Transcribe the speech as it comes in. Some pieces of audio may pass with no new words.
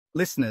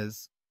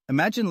Listeners,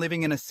 imagine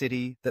living in a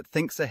city that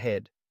thinks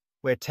ahead,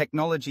 where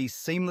technology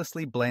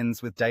seamlessly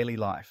blends with daily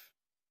life.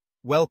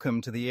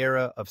 Welcome to the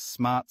era of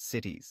smart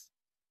cities.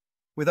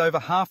 With over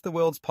half the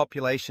world's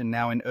population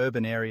now in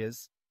urban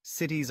areas,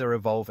 cities are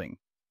evolving.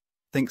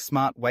 Think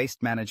smart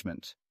waste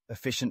management,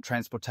 efficient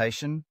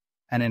transportation,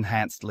 and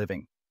enhanced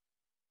living.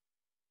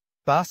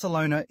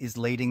 Barcelona is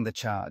leading the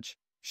charge,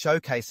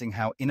 showcasing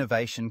how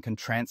innovation can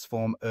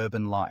transform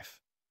urban life.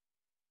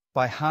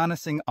 By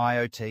harnessing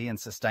IoT and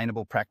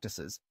sustainable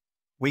practices,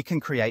 we can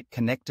create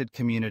connected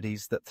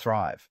communities that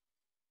thrive.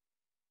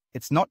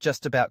 It's not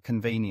just about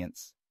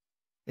convenience.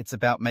 It's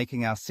about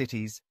making our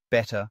cities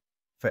better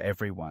for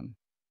everyone.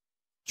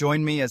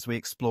 Join me as we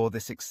explore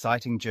this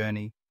exciting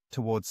journey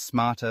towards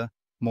smarter,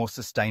 more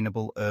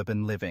sustainable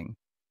urban living.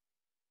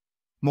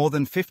 More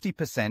than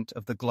 50%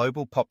 of the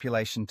global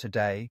population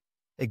today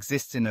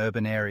exists in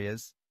urban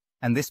areas,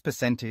 and this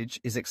percentage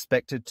is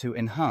expected to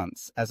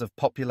enhance as of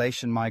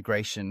population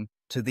migration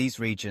to these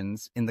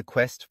regions in the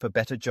quest for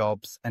better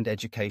jobs and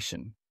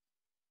education.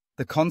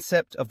 The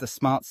concept of the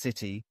smart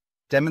city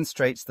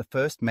demonstrates the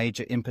first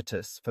major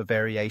impetus for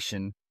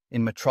variation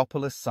in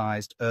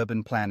metropolis-sized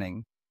urban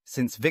planning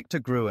since Victor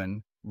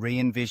Gruen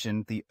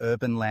re-envisioned the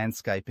urban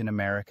landscape in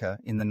America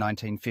in the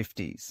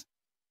 1950s.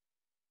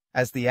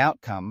 As the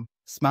outcome,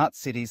 smart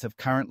cities have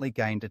currently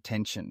gained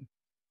attention,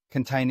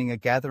 containing a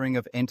gathering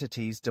of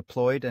entities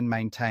deployed and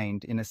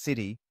maintained in a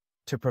city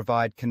to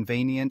provide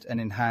convenient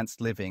and enhanced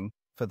living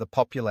for the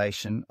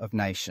population of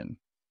nation.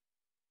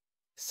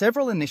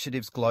 Several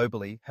initiatives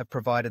globally have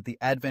provided the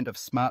advent of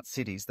smart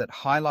cities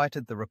that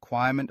highlighted the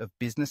requirement of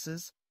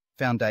businesses,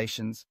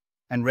 foundations,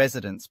 and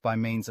residents by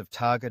means of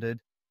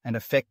targeted and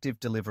effective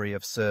delivery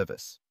of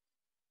service.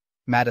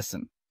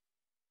 Madison.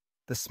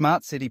 The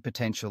smart city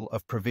potential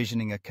of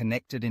provisioning a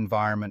connected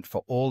environment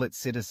for all its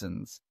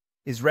citizens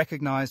is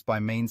recognized by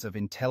means of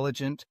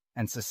intelligent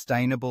and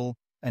sustainable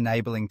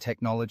enabling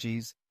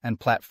technologies and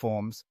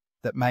platforms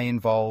that may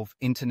involve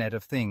Internet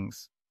of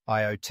Things,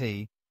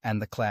 IoT,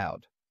 and the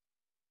cloud.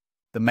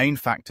 The main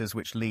factors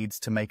which leads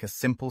to make a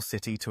simple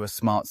city to a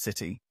smart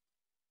city,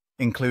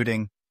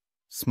 including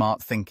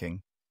smart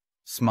thinking,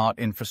 smart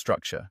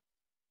infrastructure,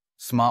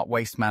 smart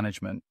waste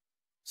management,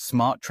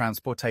 smart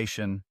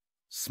transportation,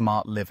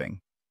 smart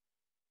living.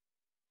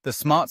 The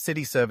smart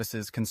city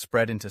services can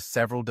spread into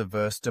several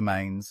diverse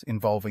domains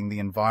involving the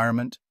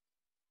environment,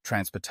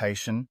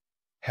 transportation,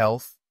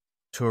 health,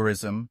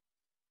 tourism,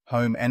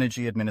 home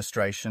energy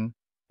administration,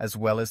 as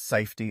well as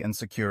safety and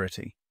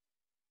security.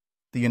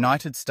 The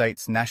United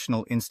States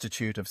National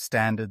Institute of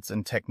Standards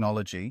and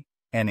Technology,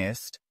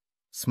 NIST,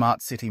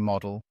 Smart City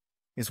Model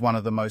is one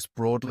of the most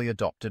broadly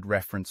adopted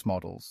reference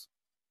models.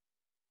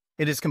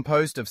 It is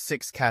composed of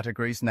 6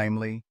 categories,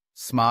 namely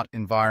smart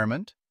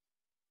environment,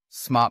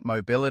 smart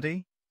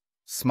mobility,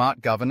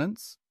 smart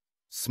governance,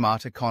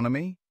 smart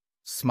economy,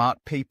 smart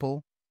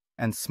people,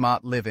 and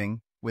smart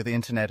living with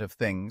Internet of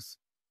Things,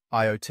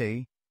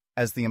 IoT,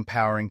 as the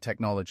empowering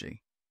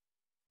technology.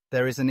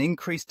 There is an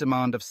increased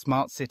demand of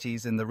smart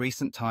cities in the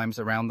recent times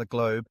around the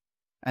globe,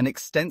 and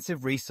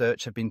extensive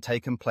research have been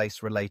taken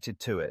place related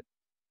to it.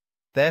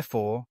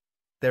 Therefore,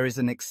 there is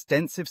an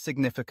extensive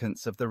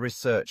significance of the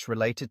research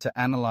related to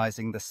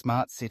analyzing the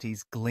smart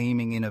city's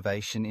gleaming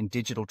innovation in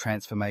digital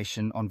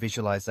transformation on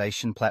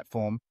visualization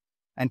platform,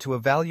 and to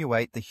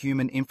evaluate the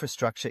human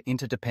infrastructure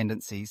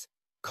interdependencies,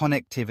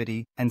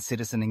 connectivity, and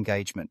citizen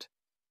engagement.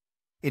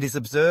 It is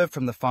observed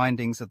from the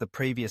findings of the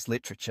previous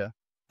literature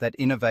that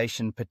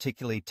innovation,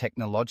 particularly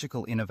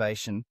technological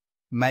innovation,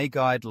 may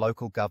guide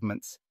local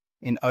governments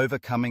in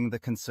overcoming the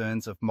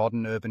concerns of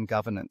modern urban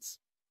governance,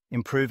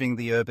 improving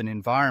the urban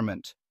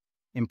environment,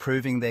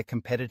 improving their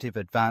competitive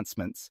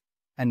advancements,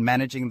 and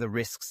managing the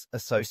risks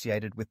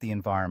associated with the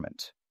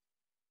environment.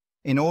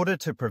 In order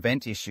to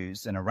prevent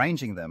issues and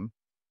arranging them,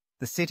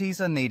 the cities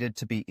are needed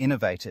to be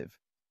innovative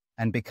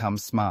and become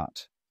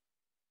smart.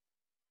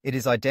 It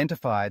is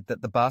identified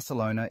that the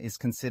Barcelona is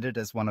considered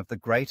as one of the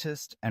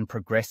greatest and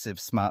progressive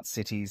smart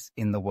cities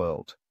in the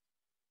world.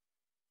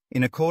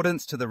 In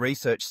accordance to the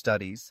research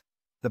studies,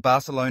 the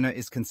Barcelona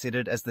is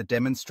considered as the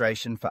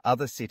demonstration for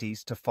other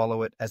cities to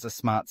follow it as a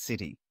smart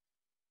city.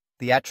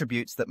 The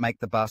attributes that make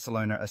the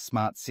Barcelona a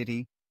smart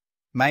city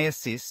may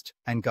assist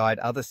and guide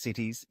other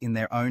cities in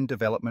their own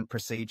development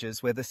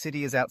procedures where the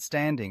city is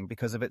outstanding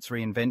because of its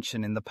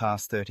reinvention in the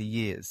past 30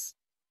 years.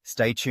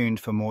 Stay tuned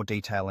for more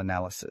detailed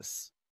analysis.